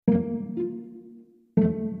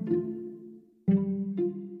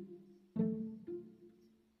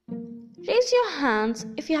Raise your hands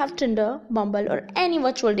if you have Tinder, Bumble, or any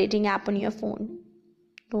virtual dating app on your phone.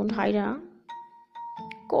 Don't hide, huh?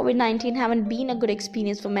 COVID-19 haven't been a good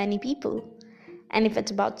experience for many people. And if it's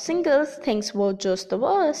about singles, things were just the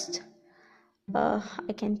worst.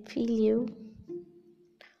 I can feel you.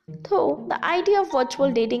 Though the idea of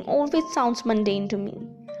virtual dating always sounds mundane to me.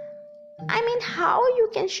 I mean, how you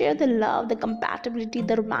can share the love, the compatibility,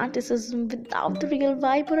 the romanticism without the real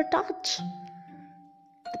vibe or a touch?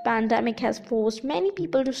 The pandemic has forced many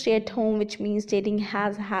people to stay at home, which means dating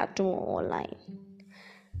has had to move online.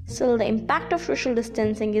 Still, the impact of social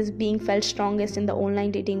distancing is being felt strongest in the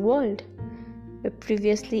online dating world, where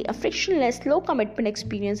previously a frictionless, low commitment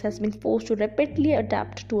experience has been forced to rapidly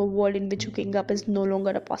adapt to a world in which hooking up is no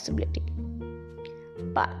longer a possibility.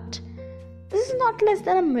 But this is not less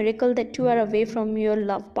than a miracle that you are away from your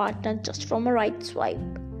love partner just from a right swipe,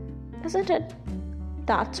 isn't it?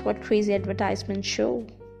 That's what crazy advertisements show,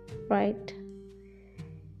 right?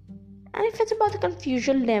 And if it's about the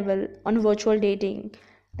confusion level on virtual dating,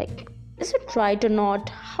 like, is it right or not?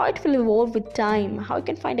 How it will evolve with time? How you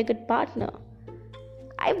can find a good partner?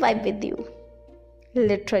 I vibe with you,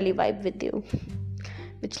 literally vibe with you,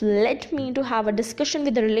 which led me to have a discussion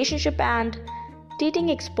with the relationship and dating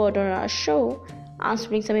expert on our show,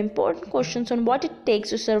 answering some important questions on what it takes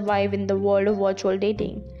to survive in the world of virtual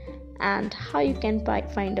dating and how you can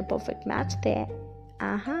find a perfect match there.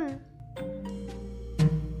 Uh-huh.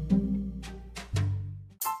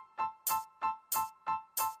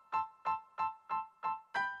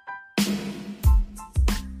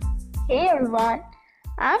 Hey everyone,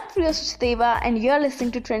 I'm Priya Suchdeva and you're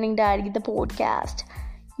listening to Trending Diary, the podcast.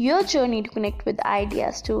 Your journey to connect with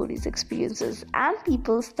ideas, stories, experiences, and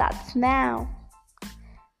people starts now.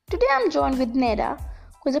 Today I'm joined with Neda,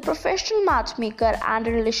 who is a professional matchmaker and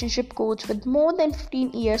a relationship coach with more than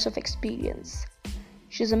 15 years of experience.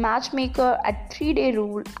 She's a matchmaker at 3-Day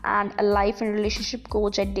Rule and a life and relationship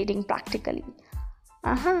coach at Dating Practically.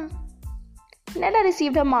 Uh-huh. Neda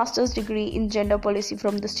received her master's degree in gender policy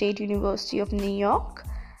from the State University of New York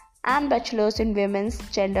and bachelor's in women's,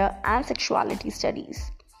 gender, and sexuality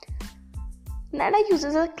studies. Neda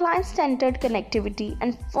uses a client-centered connectivity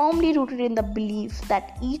and firmly rooted in the belief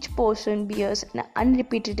that each person bears an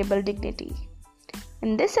unrepeatable dignity.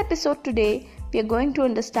 In this episode today, we are going to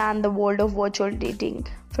understand the world of virtual dating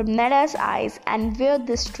from Neda's eyes and where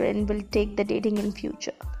this trend will take the dating in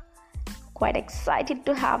future. Quite excited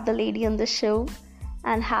to have the lady on the show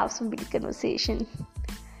and have some big conversation.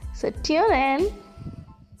 So tune in.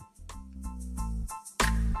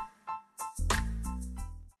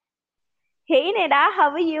 Hey Neda, how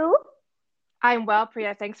are you? I'm well,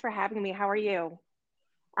 Priya. Thanks for having me. How are you?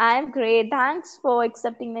 I'm great. Thanks for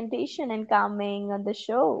accepting the invitation and coming on the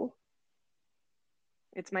show.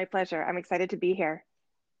 It's my pleasure. I'm excited to be here.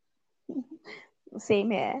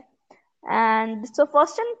 Same here. And so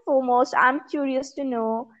first and foremost, I'm curious to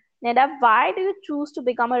know, Neda, why do you choose to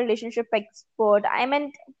become a relationship expert? I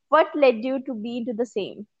mean, what led you to be into the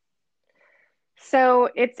same? So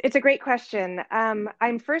it's a great question.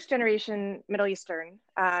 I'm first generation Middle Eastern,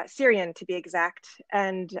 Syrian to be exact,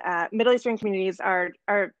 and Middle Eastern communities are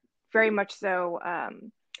very much so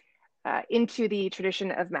into the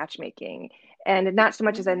tradition of matchmaking, and not so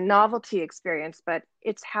much as a novelty experience, but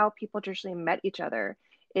it's how people traditionally met each other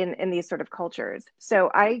in these sort of cultures. So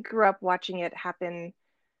I grew up watching it happen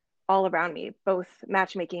all around me, both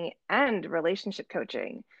matchmaking and relationship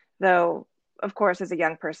coaching. Though, of course, as a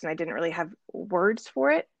young person, I didn't really have words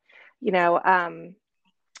for it. You know,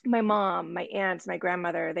 my mom, my aunts, my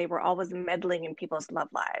grandmother, they were always meddling in people's love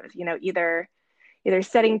lives, either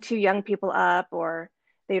setting two young people up, or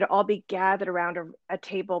they'd all be gathered around a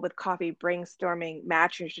table with coffee brainstorming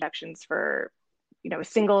match introductions for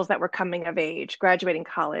singles that were coming of age, graduating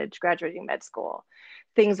college, graduating med school,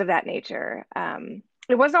 things of that nature.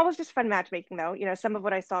 It wasn't always just fun matchmaking, though. Some of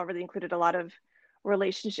what I saw really included a lot of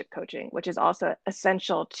relationship coaching, which is also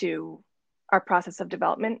essential to our process of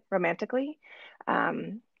development romantically. I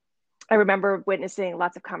remember witnessing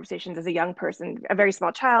lots of conversations as a young person, a very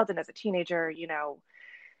small child, and as a teenager,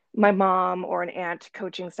 my mom or an aunt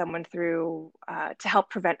coaching someone through to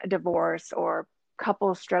help prevent a divorce, or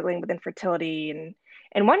couples struggling with infertility. And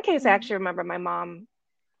in one case, I actually remember my mom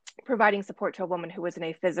providing support to a woman who was in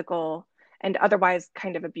a physical and otherwise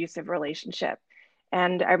kind of abusive relationship.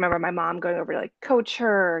 And I remember my mom going over to coach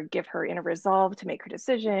her, give her inner resolve to make her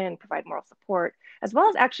decision, provide moral support, as well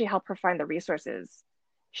as actually help her find the resources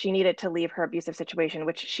she needed to leave her abusive situation,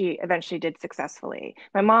 which she eventually did successfully.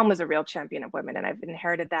 My mom was a real champion of women, and I've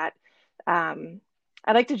inherited that.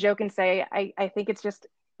 I like to joke and say, I think it's just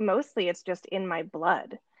in my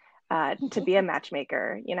blood. to be a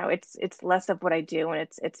matchmaker. You know, it's less of what I do, and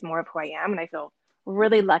it's more of who I am. And I feel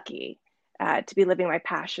really lucky to be living my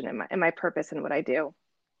passion and my purpose in what I do.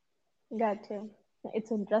 Gotcha.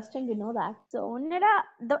 It's interesting to know that. So, Nida,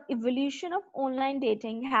 the evolution of online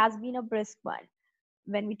dating has been a brisk one.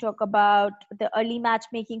 When we talk about the early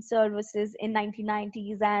matchmaking services in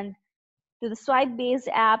 1990s and to the swipe-based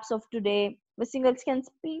apps of today, where singles can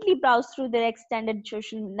speedily browse through their extended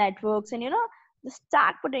social networks and the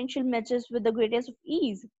stack potential matches with the greatest of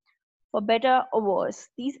ease. For better or worse,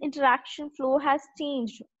 these interaction flow has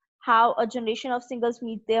changed how a generation of singles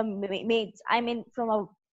meet their mates. I mean, from a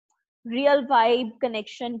real vibe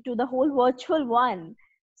connection to the whole virtual one.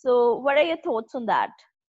 So, what are your thoughts on that?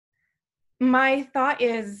 My thought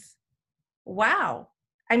is, wow.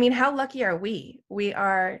 I mean, how lucky are we? We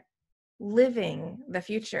are living the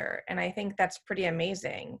future. And I think that's pretty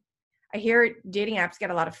amazing. I hear dating apps get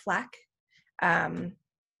a lot of flack.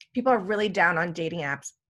 People are really down on dating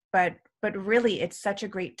apps, but really it's such a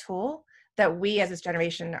great tool that we as this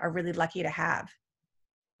generation are really lucky to have.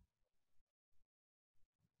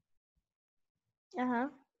 Uh-huh.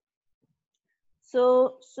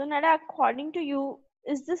 So Nada, according to you,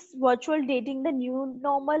 is this virtual dating the new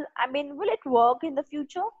normal? I mean, will it work in the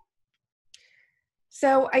future?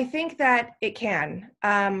 So I think that it can.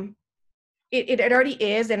 It already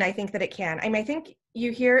is, and I think that it can. I mean, I think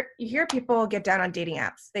you hear people get down on dating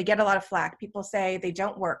apps. They get a lot of flack. People say they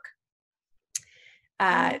don't work.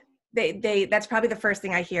 They that's probably the first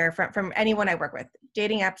thing I hear from anyone I work with.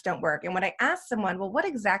 Dating apps don't work. And when I ask someone, well, what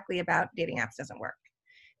exactly about dating apps doesn't work?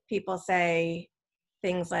 People say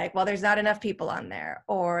things like, well, there's not enough people on there,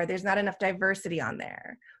 or there's not enough diversity on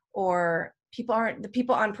there, or the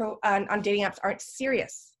people on dating apps aren't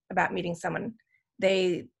serious about meeting someone.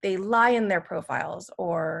 They lie in their profiles,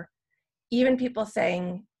 or even people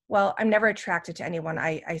saying, well, I'm never attracted to anyone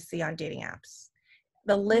I see on dating apps.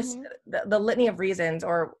 The list, the litany of reasons,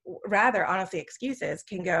 or rather, honestly, excuses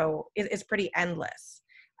is pretty endless.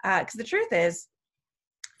 Because the truth is,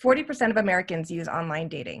 40% of Americans use online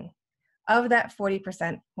dating. Of that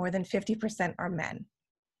 40%, more than 50% are men.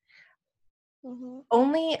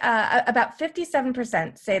 Only about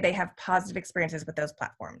 57% say they have positive experiences with those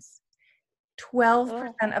platforms.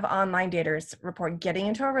 12% of online daters report getting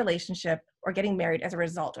into a relationship or getting married as a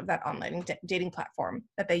result of that online dating platform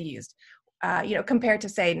that they used. Compared to,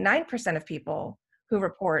 say, 9% of people who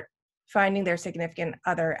report finding their significant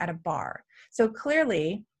other at a bar. So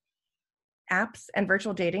clearly, apps and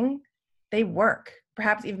virtual dating, they work,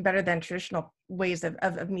 perhaps even better than traditional ways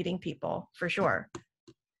of meeting people, for sure.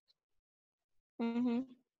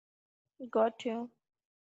 Got you.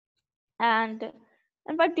 And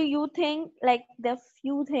what do you think, like, the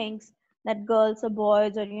few things that girls or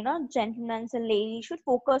boys or gentlemen and ladies should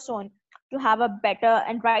focus on to have a better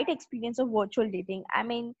and right experience of virtual dating? I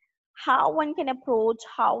mean, how one can approach,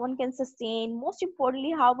 how one can sustain, most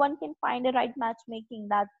importantly, how one can find a right matchmaking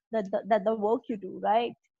that the work you do,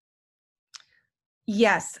 right?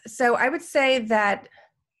 Yes. So I would say that,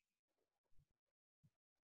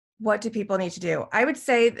 what do people need to do? I would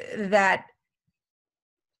say that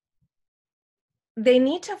they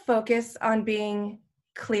need to focus on being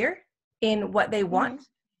clear in what they want,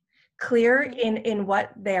 clear in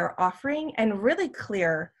what they're offering, and really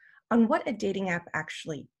clear on what a dating app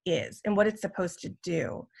actually is and what it's supposed to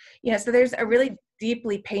do. So there's a really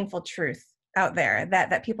deeply painful truth out there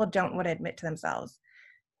that people don't want to admit to themselves.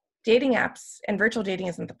 Dating apps and virtual dating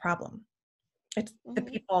isn't the problem. It's the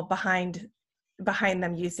people behind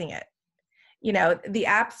them using it. The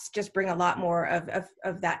apps just bring a lot more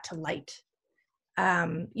of that to light.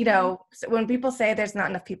 So when people say there's not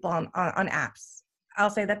enough people on apps, I'll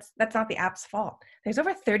say that's not the app's fault. There's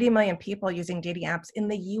over 30 million people using dating apps in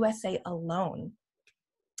the USA alone.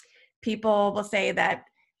 People will say that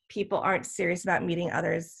people aren't serious about meeting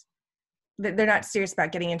others. They're not serious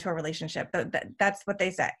about getting into a relationship. That's what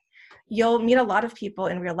they say. You'll meet a lot of people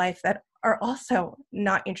in real life that are also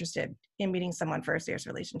not interested in meeting someone for a serious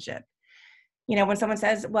relationship. When someone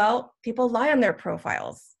says, well, people lie on their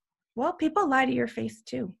profiles. Well, people lie to your face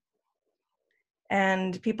too.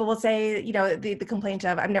 And people will say, the complaint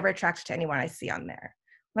of, I'm never attracted to anyone I see on there.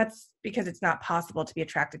 That's because it's not possible to be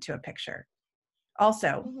attracted to a picture.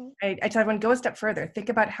 Also, I tell everyone, go a step further. Think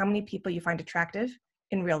about how many people you find attractive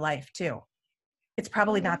in real life too. It's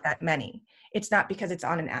probably not that many. It's not because it's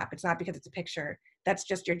on an app. It's not because it's a picture. That's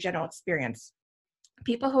just your general experience.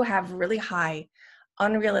 People who have really high,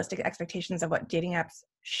 unrealistic expectations of what dating apps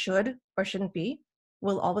should or shouldn't be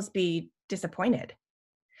will always be disappointed.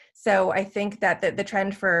 So I think that the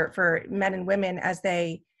trend for men and women as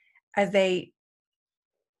they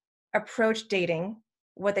approach dating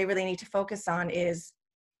what they really need to focus on is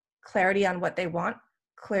clarity on what they want,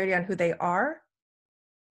 clarity on who they are,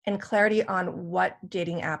 and clarity on what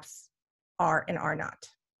dating apps are and are not.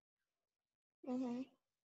 Mm-hmm.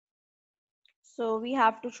 So we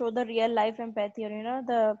have to show the real life empathy,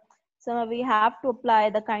 or we have to apply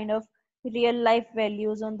the kind of real life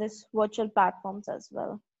values on this virtual platforms as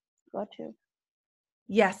well. Got you.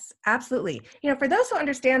 Yes, absolutely. For those who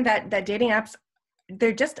understand that dating apps,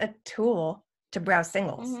 they're just a tool to browse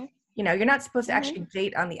singles. Mm-hmm. You're not supposed to Mm-hmm. actually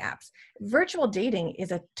date on the apps. Virtual dating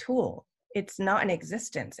is a tool. It's not an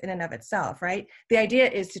existence in and of itself, right? The idea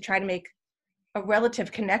is to try to make a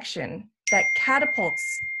relative connection that catapults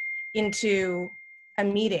into a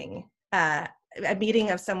meeting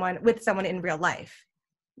of someone with someone in real life.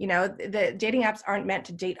 The dating apps aren't meant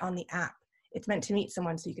to date on the app. It's meant to meet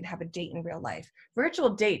someone so you can have a date in real life. Virtual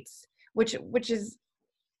dates, which is,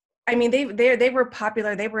 I mean, they were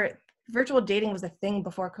popular. Virtual dating was a thing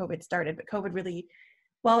before COVID started, but COVID really,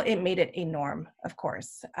 well, it made it a norm, of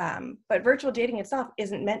course. But virtual dating itself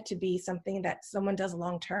isn't meant to be something that someone does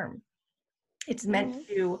long term. It's meant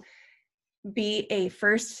Mm-hmm. to be a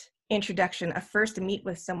first introduction, a first meet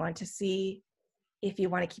with someone to see if you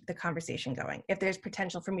want to keep the conversation going, if there's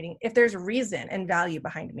potential for meeting, if there's reason and value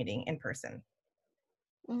behind meeting in person.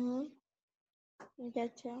 Mm-hmm.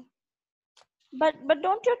 Gotcha. But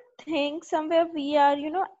don't you think somewhere we are,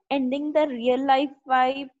 ending the real life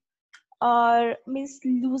vibe, or means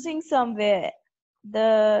losing somewhere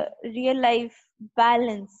the real life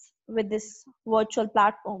balance with this virtual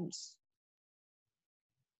platforms?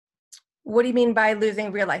 What do you mean by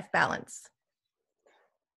losing real life balance?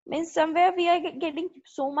 Means somewhere we are getting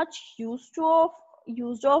so much used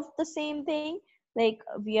of the same thing, like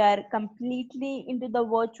we are completely into the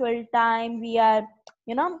virtual time. We are,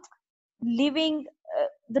 you know living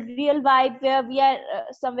the real vibe, where we are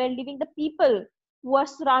somewhere leaving the people who are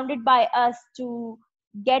surrounded by us to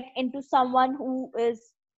get into someone who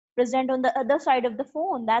is present on the other side of the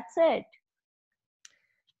phone. That's it.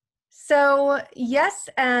 So yes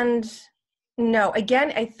and no.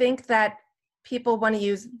 Again, I think that people want to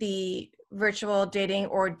use the virtual dating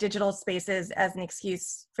or digital spaces as an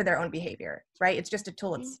excuse for their own behavior, right? It's just a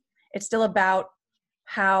tool. It's still about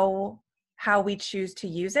how we choose to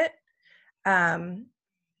use it. I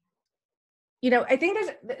think there's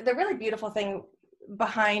the really beautiful thing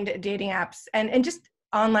behind dating apps and just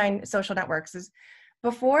online social networks is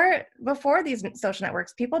before these social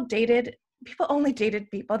networks, people only dated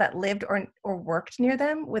people that lived or worked near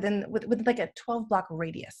them within like a 12-block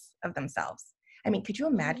radius of themselves. I mean, could you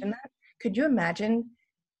imagine that? Could you imagine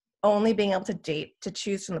only being able to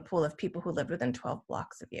choose from the pool of people who lived within 12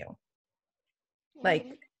 blocks of you?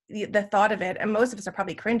 Like the thought of it, and most of us are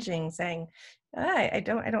probably cringing, saying, I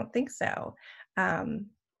don't think so. Can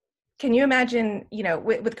you imagine,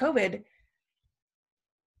 with COVID,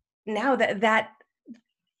 now that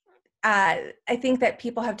I think that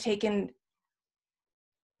people have taken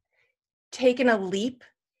a leap,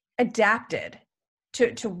 adapted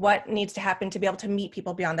to what needs to happen to be able to meet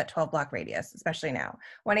people beyond that 12-block radius, especially now.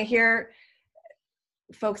 When I hear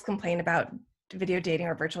folks complain about video dating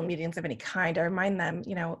or virtual meetings of any kind, I remind them,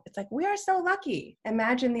 it's like, we are so lucky.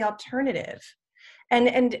 Imagine the alternative.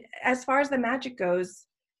 And as far as the magic goes,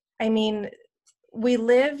 I mean,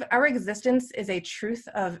 our existence is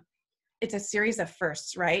it's a series of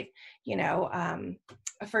firsts, right?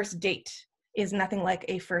 A first date is nothing like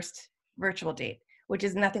a first virtual date, which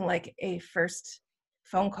is nothing like a first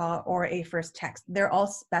phone call or a first text. They're all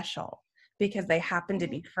special because they happen to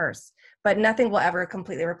be first, but nothing will ever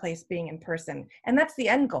completely replace being in person. And that's the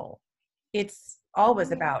end goal. It's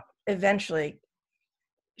always about eventually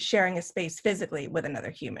sharing a space physically with another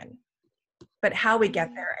human. But how we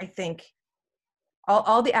get there, I think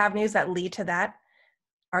all the avenues that lead to that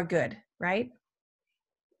are good, right?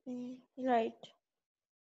 Right.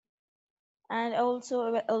 And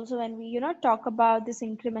also when we talk about this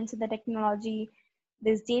increments in the technology,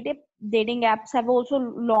 these dating apps have also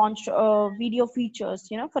launched video features,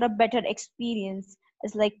 for a better experience.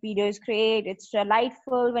 It's like video is great, it's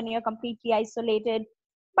delightful when you're completely isolated,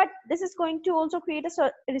 but this is going to also create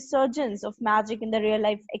a resurgence of magic in the real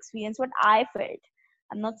life experience. What I felt,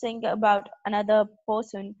 I'm not saying about another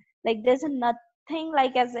person, like there's a nothing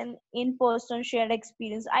like as an in-person shared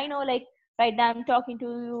experience. I know, like right now I'm talking to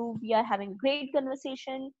you, we are having great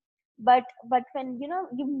conversation, but when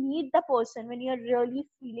you meet the person, when you're really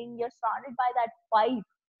feeling, you're surrounded by that vibe,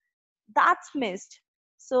 that's missed.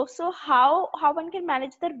 So how one can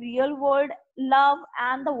manage the real world love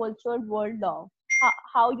and the virtual world love?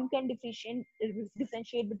 How you can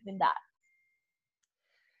differentiate between that?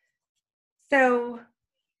 So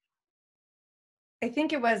I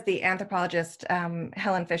think it was the anthropologist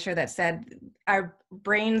Helen Fisher that said our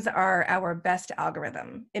brains are our best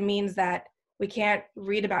algorithm. It means that we can't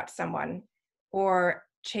read about someone or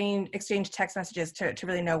exchange text messages to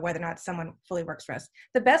really know whether or not someone fully works for us.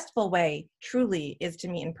 The best full way truly is to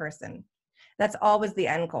meet in person. That's always the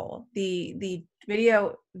end goal. The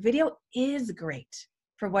video is great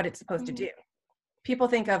for what it's supposed to do. People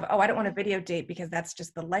think of, oh, I don't want a video date because that's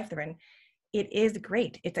just the life they're in. It is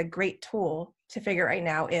great. It's a great tool to figure out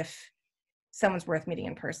now if someone's worth meeting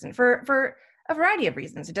in person for a variety of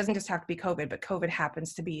reasons. It doesn't just have to be COVID, but COVID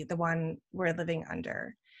happens to be the one we're living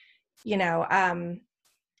under. You know,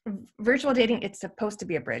 virtual dating, it's supposed to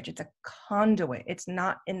be a bridge. It's a conduit. It's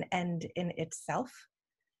not an end in itself.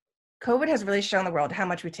 COVID has really shown the world how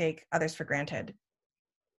much we take others for granted.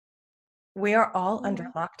 We are all under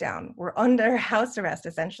lockdown. We're under house arrest,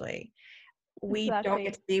 essentially. We don't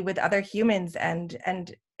get to be with other humans, and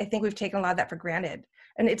I think we've taken a lot of that for granted.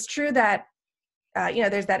 And it's true that you know,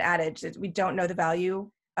 there's that adage that we don't know the value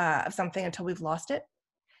of something until we've lost it.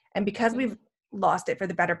 And because we've lost it for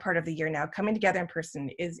the better part of the year now, coming together in person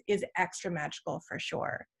is extra magical for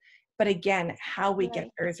sure. But again, how we get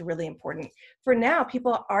there is really important. For now,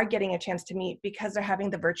 people are getting a chance to meet because they're having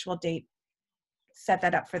the virtual date set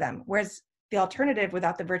that up for them. Whereas the alternative,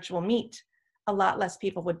 without the virtual meet, a lot less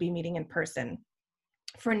people would be meeting in person.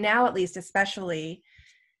 For now, at least, especially,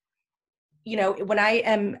 you know, when I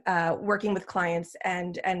am working with clients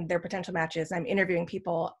and their potential matches, I'm interviewing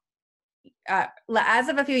people. As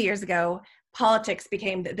of a few years ago, politics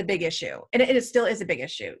became the big issue, and it still is a big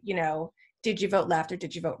issue. You know, did you vote left or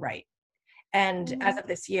did you vote right? And as of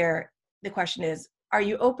this year, the question is, are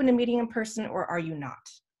you open to meeting in person or are you not?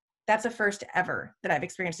 That's a first ever that I've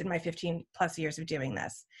experienced in my 15 plus years of doing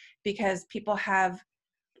this, because people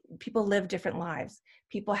live different lives.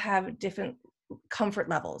 People have different comfort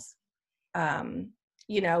levels.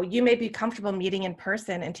 You know, you may be comfortable meeting in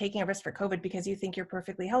person and taking a risk for COVID because you think you're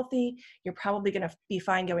perfectly healthy. You're probably going to be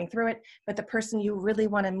fine going through it. But the person you really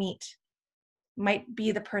want to meet might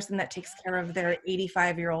be the person that takes care of their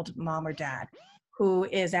 85-year-old mom or dad who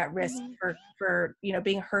is at risk for you know,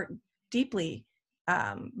 being hurt deeply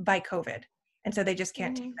by COVID. And so they just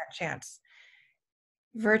can't take that chance.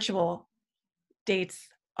 Virtual dates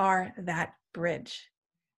are that bridge.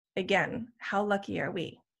 Again, how lucky are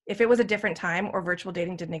we? If it was a different time or virtual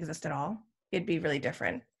dating didn't exist at all, it'd be really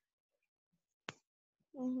different.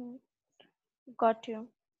 Got you.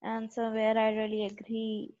 And somewhere I really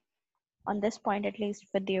agree on this point, at least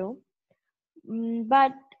with you.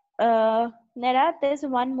 But Nera, there's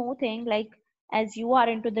one more thing, like as you are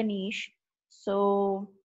into the niche, so,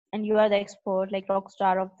 and you are the expert, like rock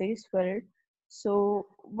star of this field. So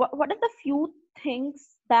what are the few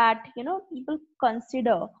things that, you know, people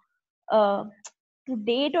consider uh, to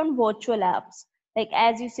date on virtual apps? Like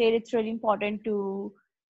as you said, it's really important to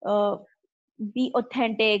uh, be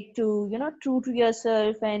authentic, to, you know, true to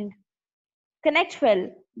yourself and connect well.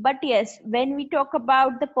 But yes, when we talk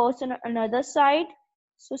about the person on another side,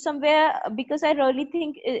 so somewhere, because I really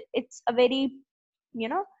think it's a very, you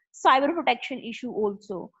know, cyber protection issue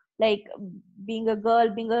also. Like being a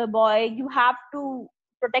girl, being a boy, you have to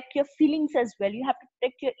protect your feelings as well. You have to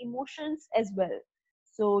protect your emotions as well.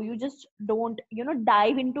 So you just don't, you know,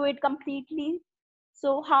 dive into it completely.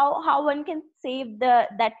 So how one can save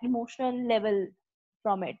that emotional level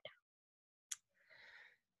from it?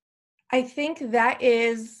 I think that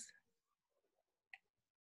is,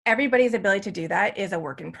 everybody's ability to do that is a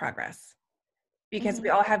work in progress, because we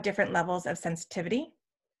all have different levels of sensitivity.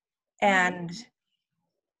 And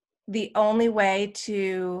the only way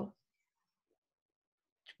to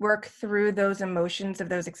work through those emotions of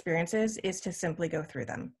those experiences is to simply go through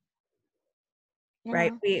them.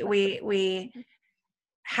 Right? We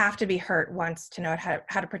have to be hurt once to know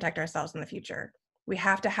how to protect ourselves in the future. We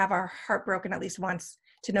have to have our heart broken at least once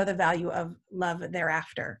to know the value of love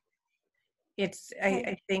thereafter. It's,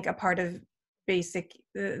 I think, a part of basic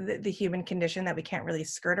the human condition that we can't really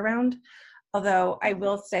skirt around. Although I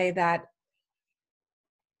will say that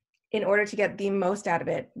in order to get the most out of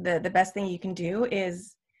it, the best thing you can do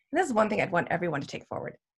is, and this is one thing I'd want everyone to take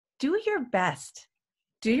forward, do your best.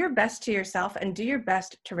 Do your best to yourself and do your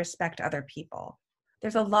best to respect other people.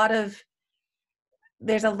 There's a lot of,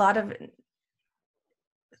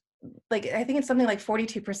 like, I think it's something like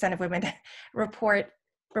 42% of women report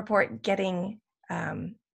getting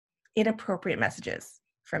inappropriate messages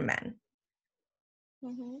from men.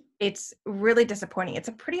 It's really disappointing. It's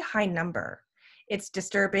a pretty high number. It's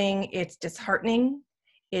disturbing. It's disheartening.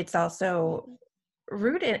 It's also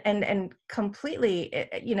rude and completely,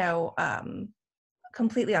 you know,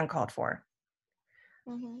 completely uncalled for.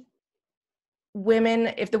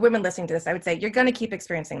 women, if the women listening to this, I would say you're going to keep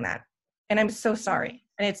experiencing that. And I'm so sorry.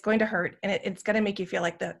 And it's going to hurt. And it's going to make you feel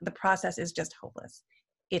like the process is just hopeless.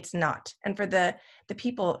 It's not. And for the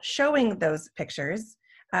people showing those pictures,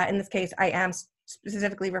 in this case, I am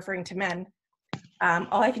specifically referring to men.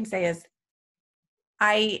 All I can say is,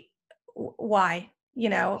 why? You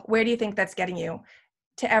know, where do you think that's getting you?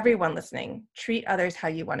 To everyone listening, treat others how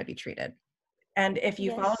you want to be treated. And if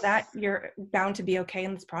you follow that, you're bound to be okay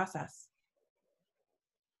in this process.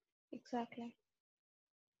 Exactly.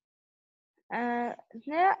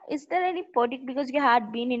 Is there any particular, because you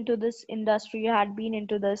had been into this industry, you had been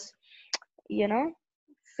into this, you know,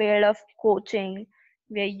 field of coaching,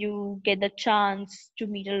 where you get the chance to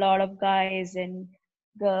meet a lot of guys and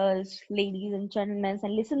girls, ladies and gentlemen,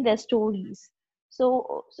 and listen their stories.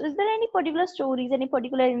 So is there any particular stories, any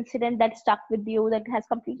particular incident that stuck with you that has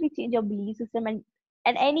completely changed your belief system, and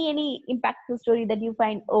any impactful story that you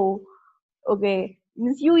find, oh, okay,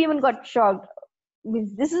 means you even got shocked,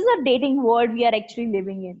 means this is a dating world we are actually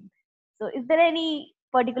living in. So is there any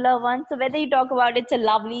particular one? So whether you talk about it's a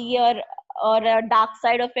lovely or a dark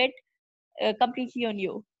side of it, completely on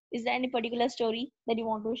you. Is there any particular story that you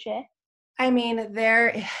want to share? I mean,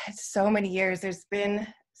 so many years. There's been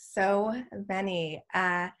so many.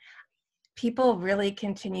 People really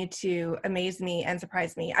continue to amaze me and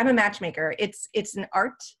surprise me. I'm a matchmaker. It's an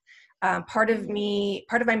art. Part of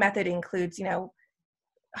my method includes, you know,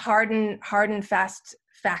 hard and fast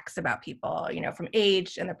facts about people, you know, from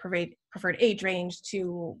age and the preferred age range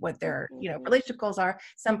to what their, you know, relationship goals are.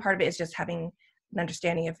 Some part of it is just having an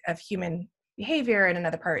understanding of human behavior, and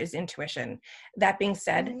another part is intuition. That being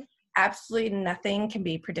said, absolutely nothing can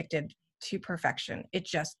be predicted to perfection. It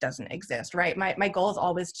just doesn't exist, right? My goal is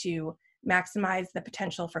always to maximize the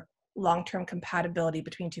potential for long-term compatibility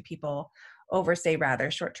between two people over, say,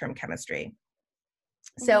 rather short-term chemistry.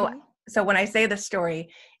 So when I say this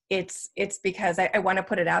story, it's because I want to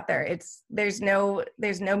put it out there. There's no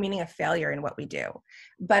meaning of failure in what we do,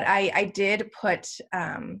 but I did put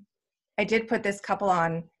this couple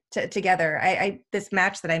on together. This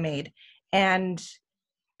match that I made, and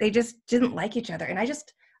they just didn't like each other, and I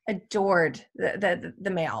just adored the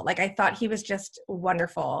male. Like, I thought he was just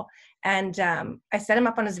wonderful, and I set him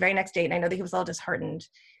up on his very next date, and I know that he was a little disheartened.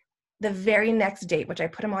 The very next date, which I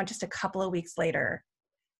put him on just a couple of weeks later,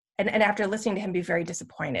 and after listening to him be very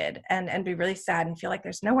disappointed and be really sad and feel like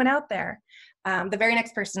there's no one out there, the very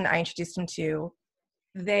next person I introduced him to,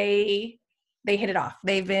 they hit it off.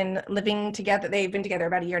 They've been living together. They've been together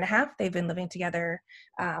about a year and a half. They've been living together.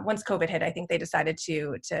 Once COVID hit, I think they decided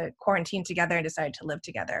to quarantine together and decided to live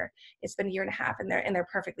together. It's been a year and a half, and they're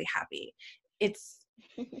perfectly happy. It's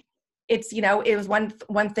you know, it was one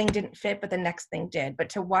thing didn't fit, but the next thing did. But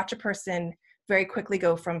to watch a person very quickly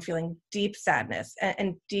go from feeling deep sadness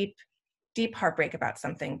and deep heartbreak about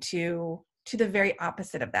something to the very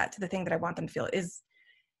opposite of that, to the thing that I want them to feel,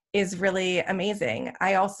 is really amazing.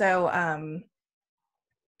 I also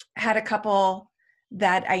had a couple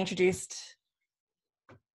that I introduced,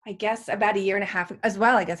 I guess, about a year and a half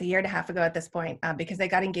ago at this point, because they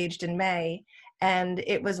got engaged in May. And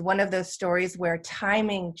it was one of those stories where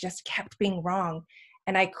timing just kept being wrong.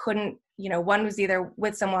 And I couldn't, you know, one was either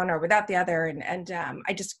with someone or without the other. And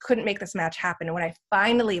I just couldn't make this match happen. And when I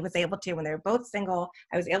finally was able to, when they were both single,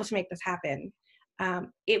 I was able to make this happen.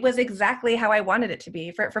 It was exactly how I wanted it to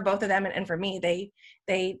be for both of them and for me.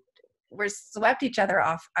 They were swept each other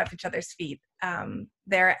off each other's feet.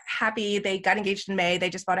 They're happy. They got engaged in May. They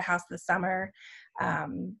just bought a house this summer.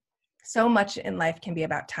 So much in life can be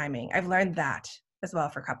about timing. I've learned that as well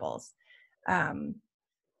for couples.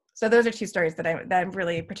 So those are two stories that I'm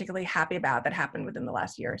really particularly happy about that happened within the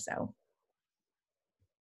last year or so.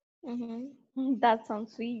 That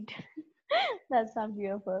sounds sweet. That sounds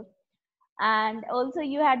beautiful. And also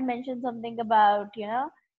you had mentioned something about, you know,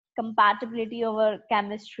 compatibility over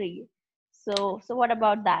chemistry. So what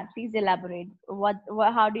about that? Please elaborate.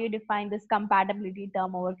 How do you define this compatibility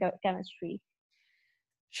term over chemistry?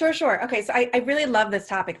 Sure. Okay, so I really love this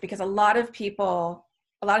topic because a lot of people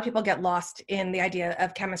get lost in the idea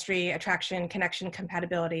of chemistry, attraction, connection,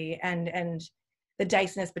 compatibility, and the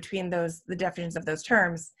diceness between the definitions of those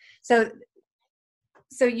terms.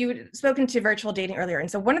 So you'd spoken to virtual dating earlier, and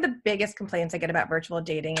so one of the biggest complaints I get about virtual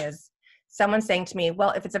dating is someone saying to me,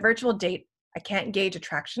 well, if it's a virtual date, I can't gauge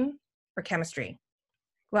attraction or chemistry.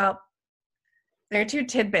 Well, there are two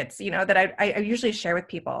tidbits, you know, that I usually share with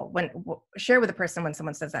people share with a person when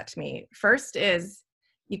someone says that to me. First is,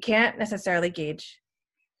 you can't necessarily gauge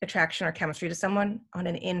attraction or chemistry to someone on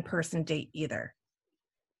an in-person date either.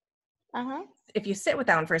 If you sit with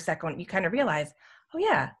that one for a second, you kind of realize, oh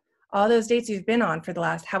yeah, all those dates you've been on for the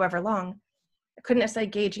last however long, I couldn't necessarily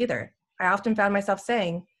gauge either. I often found myself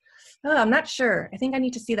saying, oh, I'm not sure. I think I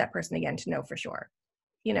need to see that person again to know for sure.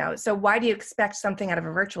 So why do you expect something out of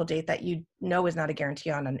a virtual date that you know is not a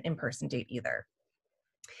guarantee on an in-person date either?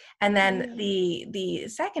 And then the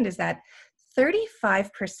second is that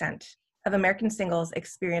 35% of American singles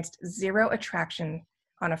experienced zero attraction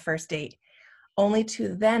on a first date, only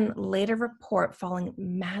to then later report falling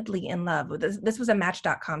madly in love. This was a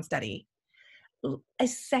Match.com study. A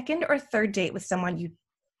second or third date with someone you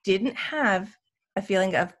didn't have a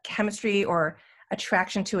feeling of chemistry or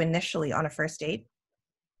attraction to initially on a first date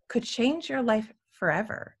could change your life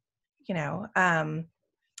forever.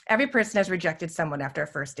 Every person has rejected someone after a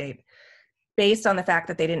first date based on the fact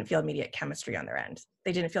that they didn't feel immediate chemistry on their end.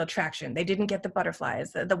 They didn't feel attraction. They didn't get the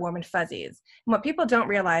butterflies, the warm and fuzzies. And what people don't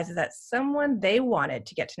realize is that someone they wanted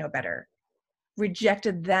to get to know better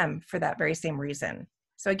rejected them for that very same reason.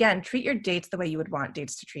 So again, treat your dates the way you would want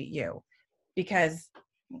dates to treat you, because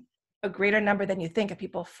a greater number than you think of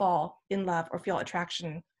people fall in love or feel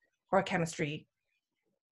attraction or chemistry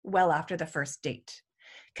well after the first date.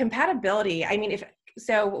 Compatibility,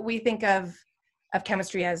 so we think of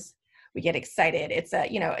chemistry as we get excited. It's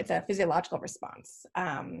a physiological response.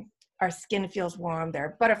 Our skin feels warm. There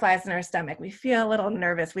are butterflies in our stomach. We feel a little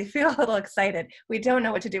nervous. We feel a little excited. We don't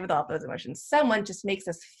know what to do with all those emotions. Someone just makes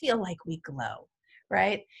us feel like we glow,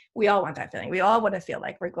 right? We all want that feeling. We all want to feel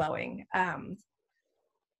like we're glowing.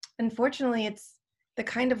 Unfortunately, it's the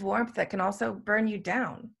kind of warmth that can also burn you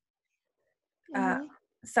down.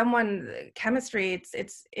 Chemistry,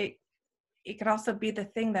 it could also be the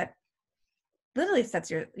thing that literally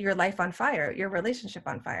sets your life on fire, your relationship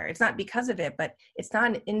on fire. It's not because of it, but it's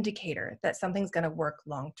not an indicator that something's going to work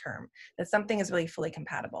long term, that something is really fully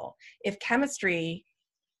compatible. If chemistry,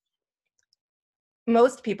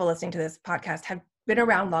 most people listening to this podcast have been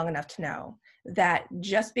around long enough to know that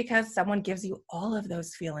just because someone gives you all of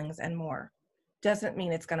those feelings and more doesn't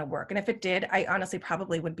mean it's going to work. And if it did, I honestly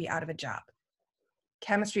probably would be out of a job.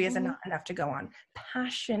 Chemistry isn't enough to go on.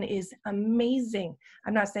 Passion is amazing.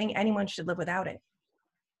 I'm not saying anyone should live without it,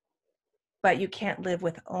 but you can't live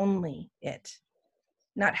with only it.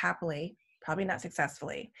 Not happily, probably not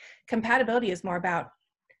successfully. Compatibility is more about,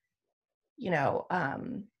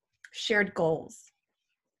 shared goals,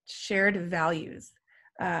 shared values,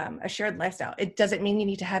 a shared lifestyle. It doesn't mean you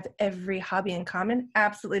need to have every hobby in common.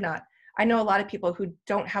 Absolutely not. I know a lot of people who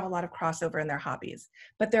don't have a lot of crossover in their hobbies,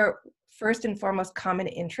 but their first and foremost common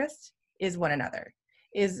interest is one another,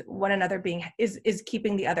 is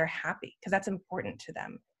keeping the other happy, because that's important to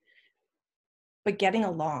them. But getting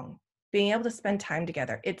along, being able to spend time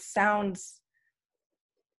together, it sounds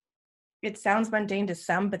mundane to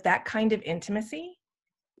some, but that kind of intimacy,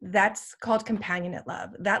 that's called companionate love.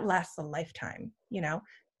 That lasts a lifetime.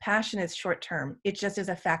 Passion is short term. It just is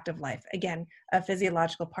a fact of life. Again, a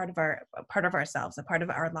physiological part of ourselves, a part of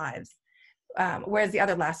our lives. Whereas the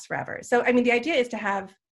other lasts forever. So, the idea is to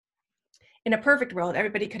have, in a perfect world,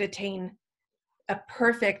 everybody could attain a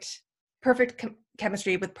perfect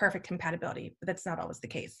chemistry with perfect compatibility, but that's not always the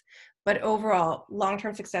case. But overall,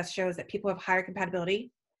 long-term success shows that people with higher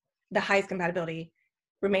compatibility, the highest compatibility,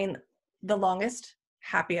 remain the longest,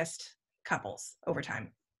 happiest couples over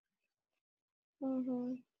time.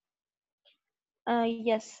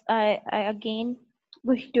 Yes, I again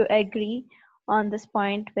wish to agree on this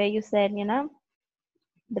point where you said,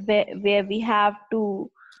 where we have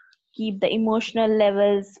to keep the emotional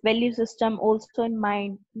levels, value system also in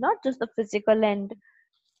mind, not just the physical and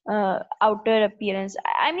outer appearance.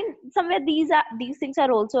 Somewhere these things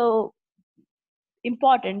are also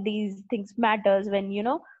important. These things matters when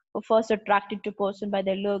we're first attracted to person by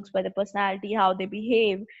their looks, by their personality, how they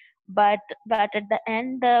behave. But at the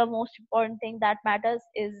end, the most important thing that matters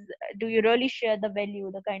is, do you really share the value,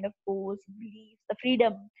 the kind of goals, beliefs, the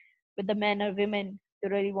freedom with the men or women you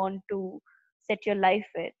really want to set your life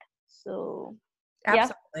with? So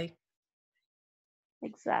Absolutely. Yeah,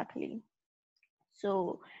 exactly.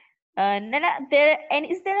 So Nana,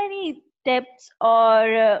 is there any tips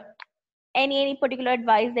or any particular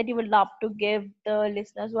advice that you would love to give the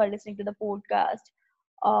listeners who are listening to the podcast,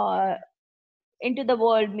 or into the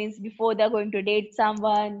world, means before they're going to date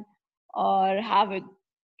someone or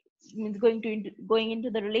going into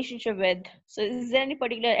the relationship with? So is there any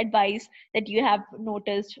particular advice that you have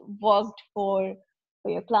noticed worked for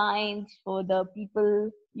your clients, for the people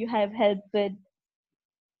you have helped with?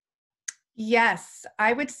 Yes,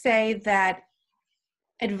 I would say that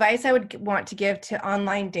advice I would want to give to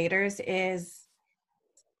online daters is,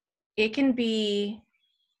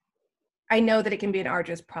 I know that it can be an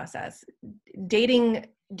arduous process. Dating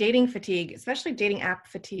fatigue, especially dating app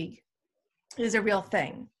fatigue, is a real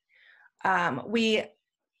thing.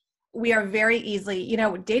 We are very easily,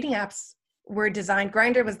 dating apps were designed.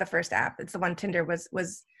 Grindr was the first app. It's the one Tinder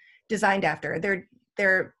was designed after.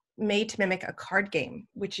 They're made to mimic a card game,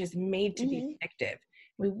 which is made to be addictive.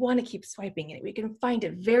 We want to keep swiping it. We can find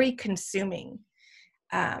it very consuming.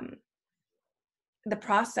 The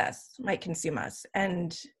process might consume us,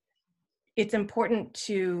 and it's important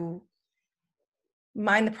to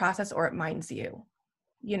mind the process or it minds you.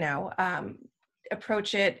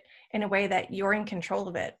 Approach it in a way that you're in control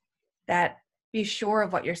of it, that be sure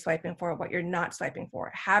of what you're swiping for, what you're not swiping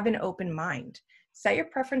for. Have an open mind. Set your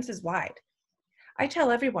preferences wide. I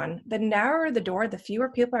tell everyone, the narrower the door, the fewer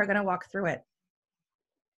people are going to walk through it.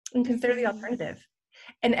 And consider the alternative.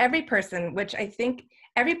 And every person, which I think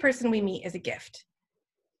every person we meet is a gift.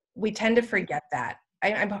 We tend to forget that.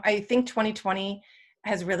 I think 2020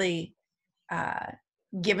 has really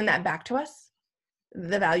given that back to us,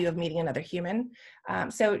 the value of meeting another human.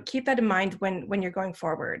 So keep that in mind when you're going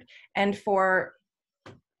forward. And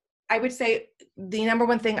I would say the number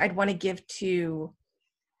one thing I'd want to give to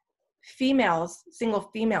females, single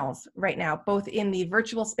females right now, both in the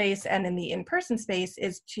virtual space and in the in-person space,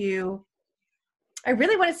 is I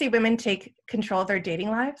really want to see women take control of their dating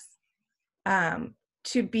lives,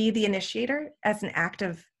 to be the initiator as an act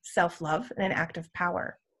of self-love and an act of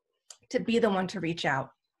power, to be the one to reach out,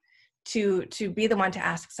 to be the one to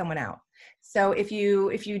ask someone out. So if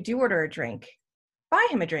you do order a drink, buy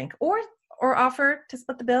him a drink, or offer to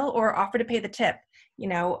split the bill, or offer to pay the tip.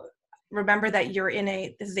 Remember that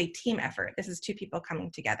this is a team effort. This is two people coming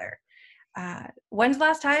together. When's the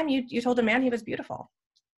last time you told a man he was beautiful?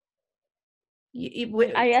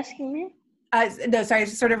 Are you asking me? No, sorry,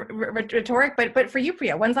 it's sort of rhetoric, but for you,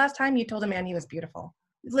 Priya, when's the last time you told a man he was beautiful?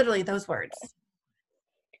 Literally those words.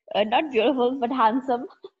 Not beautiful, but handsome.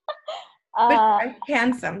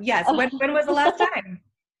 Handsome, yes. When was the last time?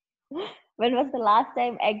 When was the last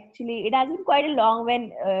time? Actually, it has been quite a long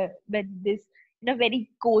when this very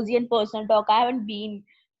cozy and personal talk. I haven't been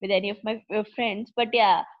with any of my friends, but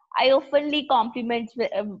yeah, I oftenly compliment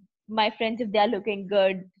my friends if they are looking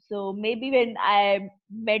good. So maybe when I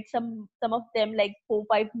met some of them like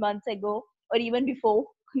 4-5 months ago, or even before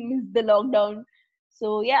the lockdown.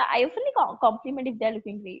 So yeah, I oftenly compliment if they're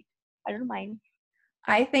looking great. I don't mind.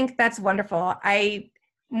 I think that's wonderful.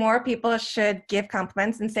 More people should give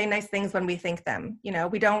compliments and say nice things when we think them.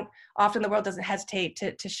 We don't, often the world doesn't hesitate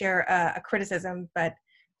to share a criticism, but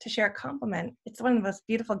to share a compliment, it's one of the most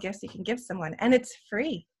beautiful gifts you can give someone, and it's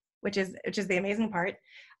free, which is the amazing part.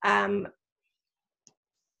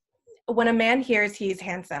 When a man hears he's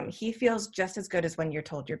handsome, he feels just as good as when you're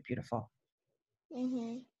told you're beautiful.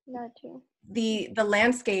 Not true. The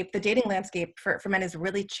landscape, the dating landscape for men is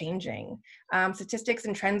really changing. Statistics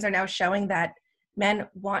and trends are now showing that men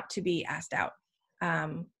want to be asked out.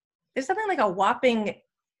 There's something like a whopping,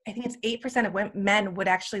 I think it's 8% of men would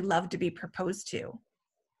actually love to be proposed to.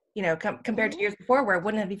 Compared to years before where it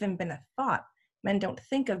wouldn't have even been a thought. Men don't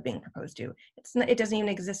think of being proposed to. It doesn't even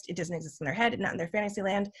exist. It doesn't exist in their head, not in their fantasy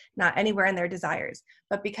land, not anywhere in their desires.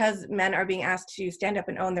 But because men are being asked to stand up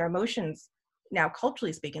and own their emotions now,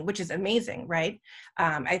 culturally speaking, which is amazing, right?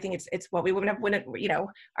 I think it's what we women have,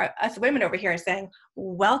 us women over here are saying,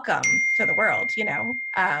 welcome to the world,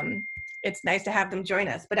 it's nice to have them join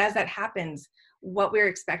us. But as that happens, what we're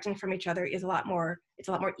expecting from each other is a lot more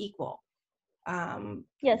equal.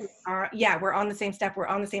 Yes. We're on the same step, we're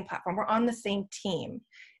on the same platform, we're on the same team.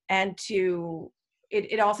 And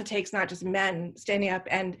it also takes not just men standing up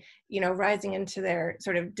and rising into their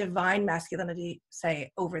sort of divine masculinity, say,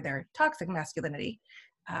 over their toxic masculinity.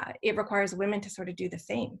 It requires women to sort of do the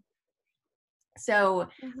same. So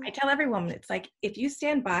I tell every woman, it's like, if you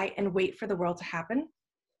stand by and wait for the world to happen,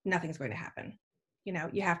 nothing's going to happen.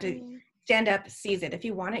 You have to stand up, seize it. If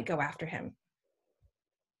you want it, go after him.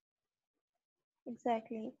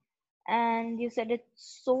 Exactly. And you said it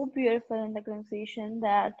so beautiful in the conversation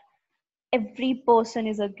that every person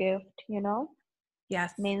is a gift.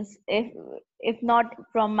 Yes. Means if not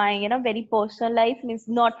from my very personal life, means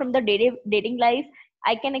not from the dating life,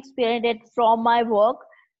 I can experience it from my work,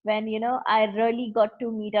 when I really got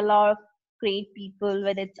to meet a lot of great people,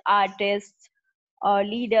 whether it's artists or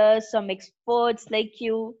leaders, some experts like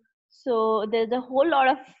you. So there's a whole lot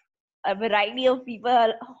of a variety of people,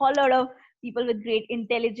 a whole lot of people with great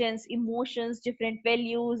intelligence, emotions, different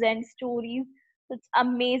values and stories. It's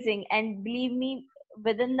amazing. And believe me,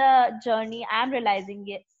 within the journey, I'm realizing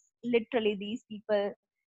it. Literally, these people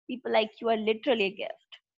like you are literally a gift.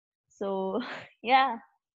 So, yeah,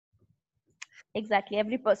 exactly.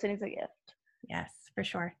 Every person is a gift. Yes, for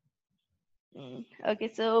sure.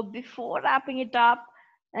 Okay, so before wrapping it up,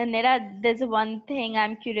 Nera, there's one thing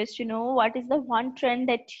I'm curious to know. What is the one trend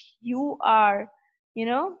that you are,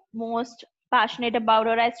 most passionate about,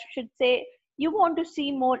 or I should say, you want to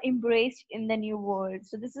see more embraced in the new world?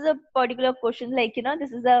 So this is a particular question,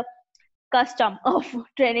 this is a custom of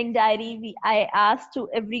Trending Diary. I ask to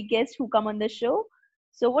every guest who come on the show.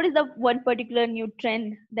 So what is the one particular new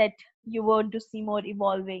trend that you want to see more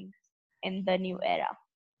evolving in the new era?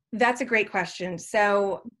 That's a great question.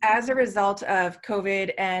 So as a result of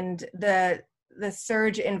COVID and the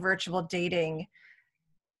surge in virtual dating,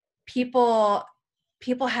 people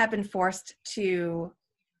have been forced to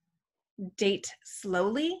date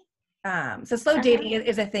slowly. So slow dating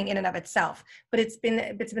is a thing in and of itself, but it's been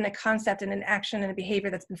a concept and an action and a behavior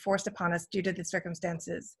that's been forced upon us due to the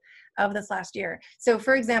circumstances of this last year. So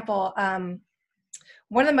for example,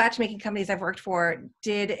 one of the matchmaking companies I've worked for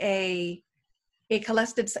did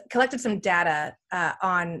collected some data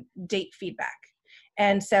on date feedback.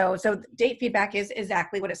 And so date feedback is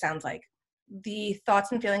exactly what it sounds like. The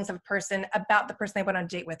thoughts and feelings of a person about the person they went on a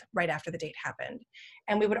date with right after the date happened.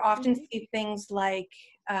 And we would often see things like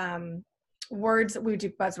words, we would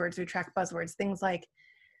do buzzwords, we track buzzwords, things like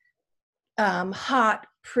hot,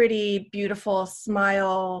 pretty, beautiful,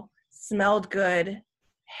 smile, smelled good,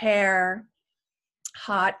 hair,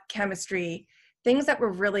 hot, chemistry, things that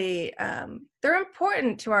were really, they're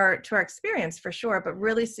important to our experience for sure, but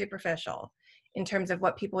really superficial in terms of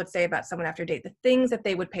what people would say about someone after a date, the things that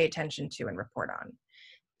they would pay attention to and report on.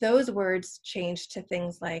 Those words changed to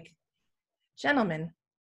things like gentleman,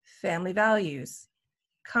 family values,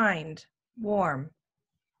 kind, warm,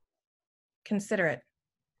 considerate,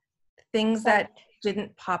 things that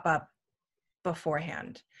didn't pop up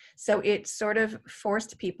beforehand. So it sort of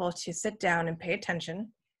forced people to sit down and pay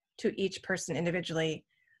attention to each person individually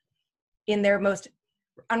in their most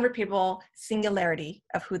unrepeatable singularity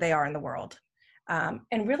of who they are in the world,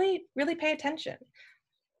 and really, really pay attention.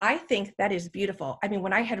 I think that is beautiful. I mean,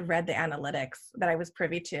 when I had read the analytics that I was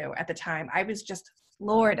privy to at the time, I was just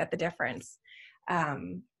floored at the difference.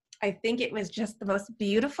 I think it was just the most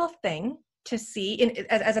beautiful thing to see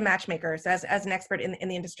as a matchmaker, so as an expert in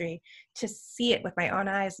the industry, to see it with my own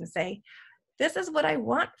eyes and say, this is what I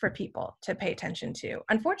want for people to pay attention to.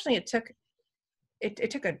 Unfortunately, it took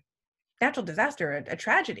a natural disaster, a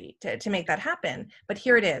tragedy to make that happen, but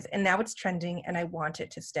here it is, and now it's trending, and I want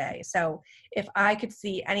it to stay. So if I could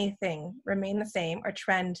see anything remain the same or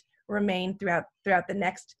trend remain throughout the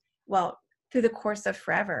next, well, through the course of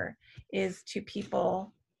forever, is to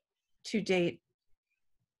people to date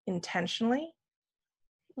intentionally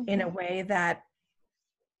in a way that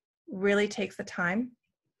really takes the time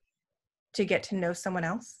to get to know someone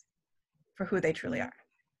else for who they truly are.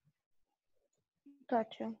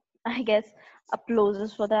 Gotcha. I guess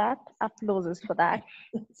applauses for that.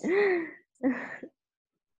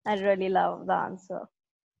 I really love the answer.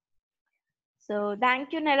 So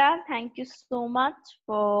thank you, Nera. Thank you so much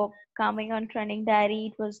for coming on Trending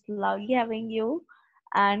Diary. It was lovely having you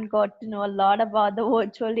and got to know a lot about the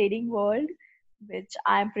virtual dating world, which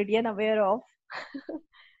I'm pretty unaware of.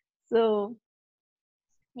 So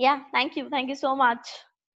yeah, thank you. Thank you so much.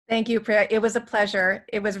 Thank you, Priya. It was a pleasure.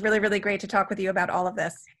 It was really, really great to talk with you about all of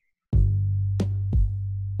this.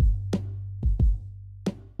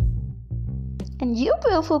 And you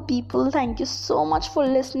beautiful people, thank you so much for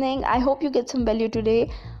listening. I hope you get some value today.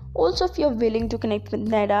 Also, if you're willing to connect with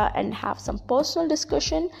Neda and have some personal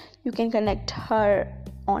discussion, you can connect her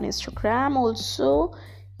on Instagram. Also,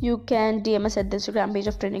 you can DM us at the Instagram page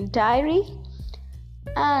of Trending Diary.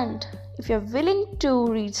 And if you're willing to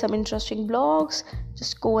read some interesting blogs,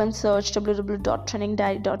 just go and search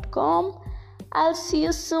www.trendingdiary.com. I'll see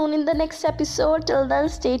you soon in the next episode. Till then,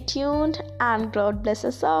 stay tuned and God bless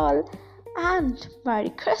us all. And Merry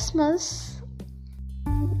Christmas.